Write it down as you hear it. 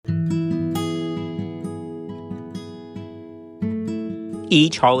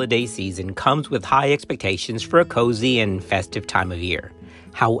Each holiday season comes with high expectations for a cozy and festive time of year.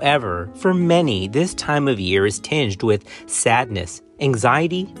 However, for many, this time of year is tinged with sadness,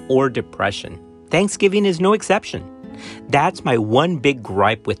 anxiety, or depression. Thanksgiving is no exception. That's my one big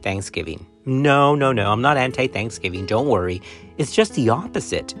gripe with Thanksgiving. No, I'm not anti-Thanksgiving, don't worry. It's just the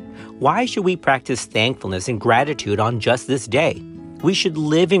opposite. Why should we practice thankfulness and gratitude on just this day? We should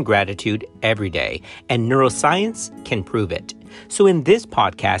live in gratitude every day, and neuroscience can prove it. So in this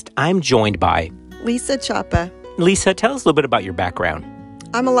podcast, I'm joined by Lisa Chapa. Lisa, tell us a little bit about your background.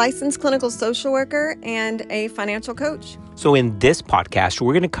 I'm a licensed clinical social worker and a financial coach. So in this podcast,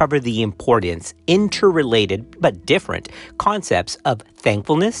 we're going to cover the importance, interrelated but different concepts of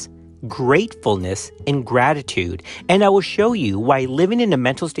thankfulness, gratefulness, and gratitude. And I will show you why living in a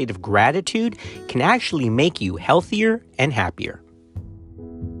mental state of gratitude can actually make you healthier and happier.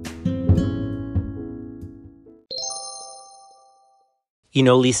 You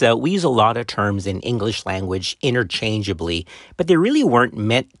know, Lisa, we use a lot of terms in English language interchangeably, but they really weren't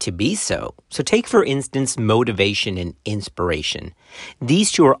meant to be so. So take, for instance, motivation and inspiration.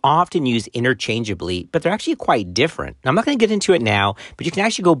 These two are often used interchangeably, but they're actually quite different. Now, I'm not going to get into it now, but you can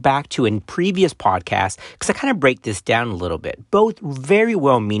actually go back to in previous podcasts because I kind of break this down a little bit. Both very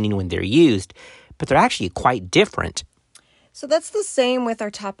well-meaning when they're used, but they're actually quite different. So that's the same with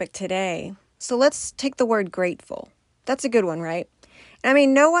our topic today. So let's take the word grateful. That's a good one, right? I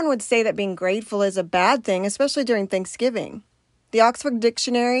mean, no one would say that being grateful is a bad thing, especially during Thanksgiving. The Oxford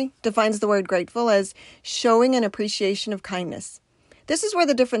Dictionary defines the word grateful as showing an appreciation of kindness. This is where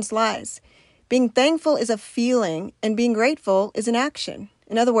the difference lies. Being thankful is a feeling, and being grateful is an action.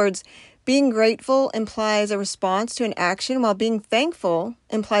 In other words, being grateful implies a response to an action, while being thankful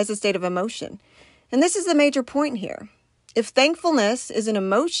implies a state of emotion. And this is the major point here. If thankfulness is an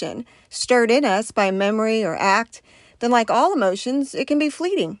emotion stirred in us by memory or act, then like all emotions, it can be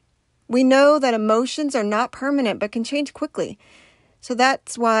fleeting. We know that emotions are not permanent but can change quickly. So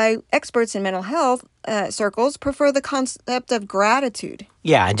that's why experts in mental health circles prefer the concept of gratitude.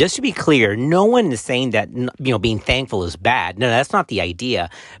 Yeah, and just to be clear, no one is saying that, being thankful is bad. No, that's not the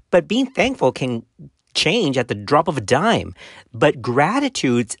idea. But being thankful can change at the drop of a dime. But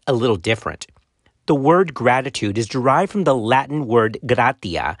gratitude's a little different. The word gratitude is derived from the Latin word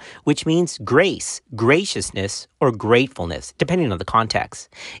gratia, which means grace, graciousness, or gratefulness, depending on the context.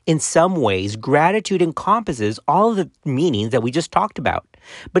 In some ways, gratitude encompasses all of the meanings that we just talked about.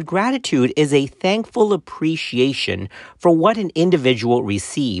 But gratitude is a thankful appreciation for what an individual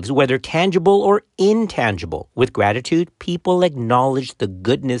receives, whether tangible or intangible. With gratitude, people acknowledge the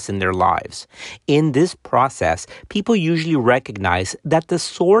goodness in their lives. In this process, people usually recognize that the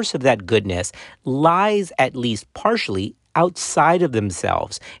source of that goodness lies at least partially outside of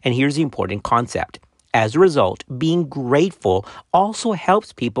themselves. And here's the important concept. As a result, being grateful also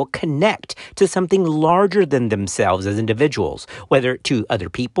helps people connect to something larger than themselves as individuals, whether to other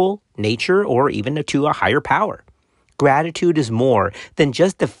people, nature, or even to a higher power. Gratitude is more than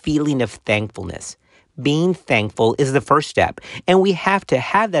just the feeling of thankfulness. Being thankful is the first step, and we have to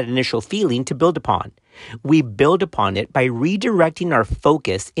have that initial feeling to build upon. We build upon it by redirecting our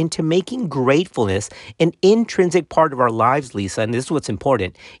focus into making gratefulness an intrinsic part of our lives, Lisa, and this is what's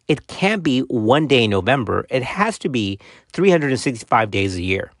important. It can't be one day in November. It has to be 365 days a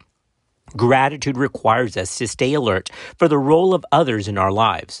year. Gratitude requires us to stay alert for the role of others in our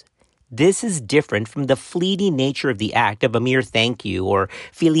lives. This is different from the fleeting nature of the act of a mere thank you or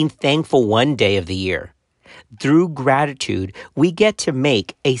feeling thankful one day of the year. Through gratitude, we get to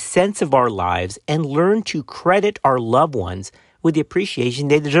make a sense of our lives and learn to credit our loved ones with the appreciation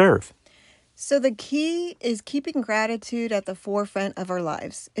they deserve. So the key is keeping gratitude at the forefront of our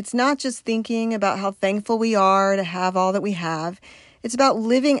lives. It's not just thinking about how thankful we are to have all that we have. It's about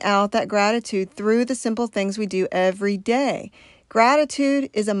living out that gratitude through the simple things we do every day. Gratitude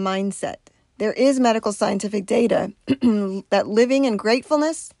is a mindset. There is medical scientific data that living in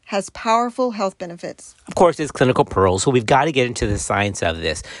gratefulness has powerful health benefits. Of course, it's clinical pearls, so we've got to get into the science of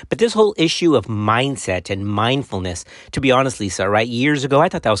this. But this whole issue of mindset and mindfulness, to be honest, Lisa, right, years ago, I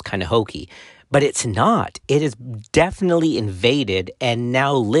thought that was kind of hokey. But it's not. It is definitely invaded and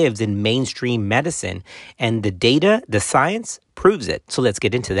now lives in mainstream medicine. And the data, the science, proves it. So let's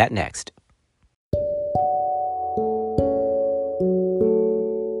get into that next.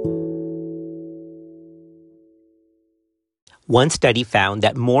 One study found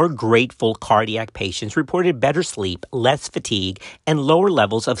that more grateful cardiac patients reported better sleep, less fatigue, and lower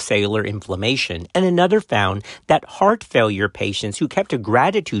levels of cellular inflammation. And another found that heart failure patients who kept a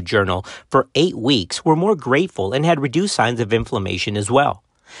gratitude journal for 8 weeks were more grateful and had reduced signs of inflammation as well.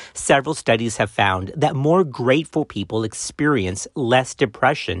 Several studies have found that more grateful people experience less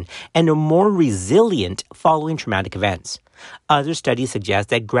depression and are more resilient following traumatic events. Other studies suggest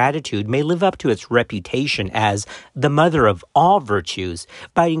that gratitude may live up to its reputation as the mother of all virtues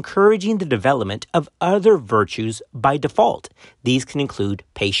by encouraging the development of other virtues by default. These can include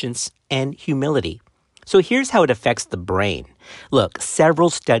patience and humility. So here's how it affects the brain. Look, several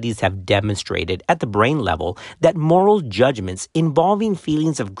studies have demonstrated at the brain level that moral judgments involving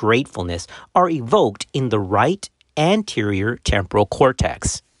feelings of gratefulness are evoked in the right anterior temporal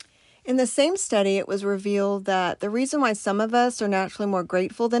cortex. In the same study, it was revealed that the reason why some of us are naturally more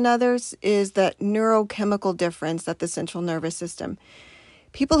grateful than others is that neurochemical difference at the central nervous system.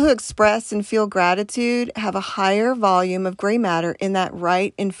 People who express and feel gratitude have a higher volume of gray matter in that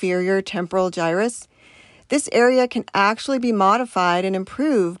right inferior temporal gyrus. This area can actually be modified and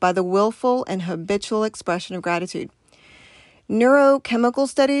improved by the willful and habitual expression of gratitude. Neurochemical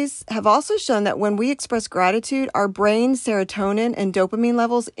studies have also shown that when we express gratitude, our brain serotonin and dopamine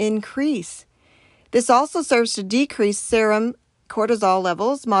levels increase. This also serves to decrease serum cortisol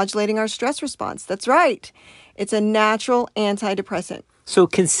levels, modulating our stress response. That's right. It's a natural antidepressant. So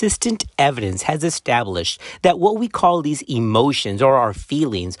consistent evidence has established that what we call these emotions or our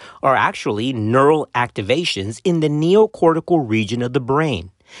feelings are actually neural activations in the neocortical region of the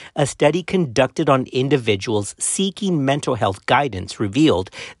brain. A study conducted on individuals seeking mental health guidance revealed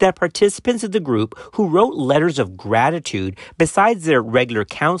that participants of the group who wrote letters of gratitude besides their regular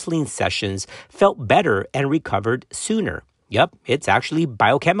counseling sessions felt better and recovered sooner. Yep, it's actually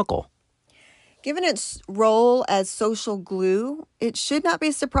biochemical. Given its role as social glue, it should not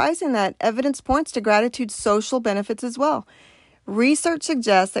be surprising that evidence points to gratitude's social benefits as well. Research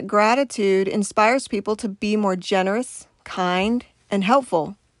suggests that gratitude inspires people to be more generous, kind, and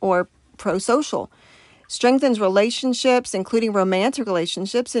helpful, or pro-social, strengthens relationships, including romantic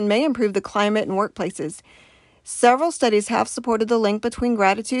relationships, and may improve the climate in workplaces. Several studies have supported the link between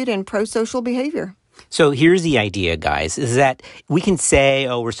gratitude and pro-social behavior. So here's the idea, guys, is that we can say,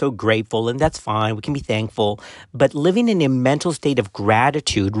 oh, we're so grateful, and that's fine. We can be thankful. But living in a mental state of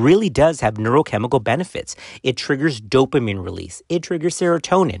gratitude really does have neurochemical benefits. It triggers dopamine release. It triggers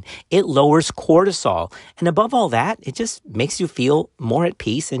serotonin. It lowers cortisol. And above all that, it just makes you feel more at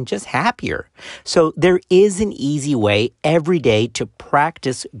peace and just happier. So there is an easy way every day to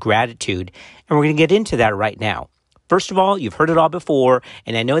practice gratitude. And we're going to get into that right now. First of all, you've heard it all before,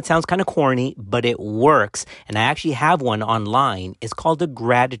 and I know it sounds kind of corny, but it works. And I actually have one online. It's called a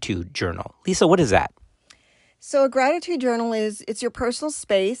gratitude journal. Lisa, what is that? So a gratitude journal it's your personal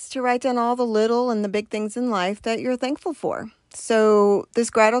space to write down all the little and the big things in life that you're thankful for. So this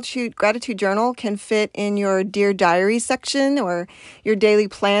gratitude journal can fit in your Dear Diary section or your daily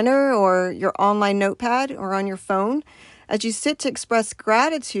planner or your online notepad or on your phone. As you sit to express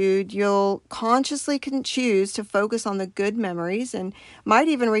gratitude, you'll consciously choose to focus on the good memories and might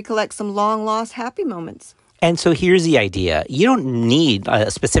even recollect some long-lost happy moments. And so here's the idea. You don't need a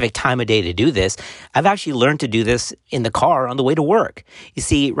specific time of day to do this. I've actually learned to do this in the car on the way to work. You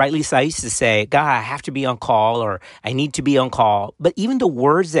see, right, Lisa, I used to say, God, I have to be on call or I need to be on call. But even the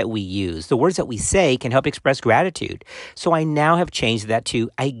words that we use, the words that we say can help express gratitude. So I now have changed that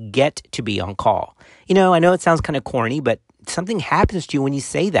to I get to be on call. You know, I know it sounds kind of corny, but something happens to you when you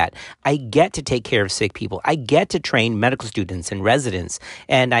say that. I get to take care of sick people. I get to train medical students and residents,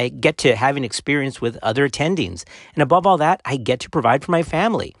 and I get to have an experience with other attendings. And above all that, I get to provide for my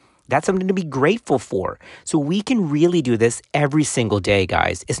family. That's something to be grateful for. So we can really do this every single day,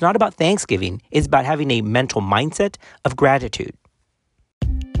 guys. It's not about Thanksgiving. It's about having a mental mindset of gratitude.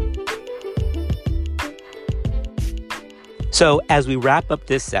 So as we wrap up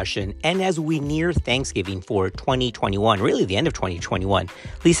this session and as we near Thanksgiving for 2021, really the end of 2021,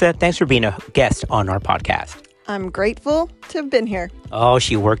 Lisa, thanks for being a guest on our podcast. I'm grateful to have been here. Oh,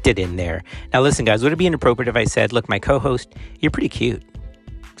 she worked it in there. Now listen, guys, would it be inappropriate if I said, look, my co-host, you're pretty cute?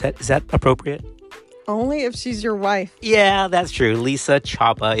 Is that appropriate? Only if she's your wife. Yeah, that's true. Lisa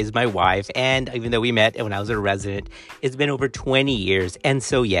Chapa is my wife. And even though we met when I was a resident, it's been over 20 years. And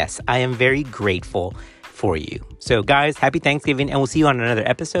so, yes, I am very grateful for you. So guys, happy Thanksgiving, and we'll see you on another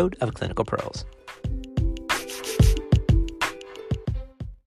episode of Clinical Pearls.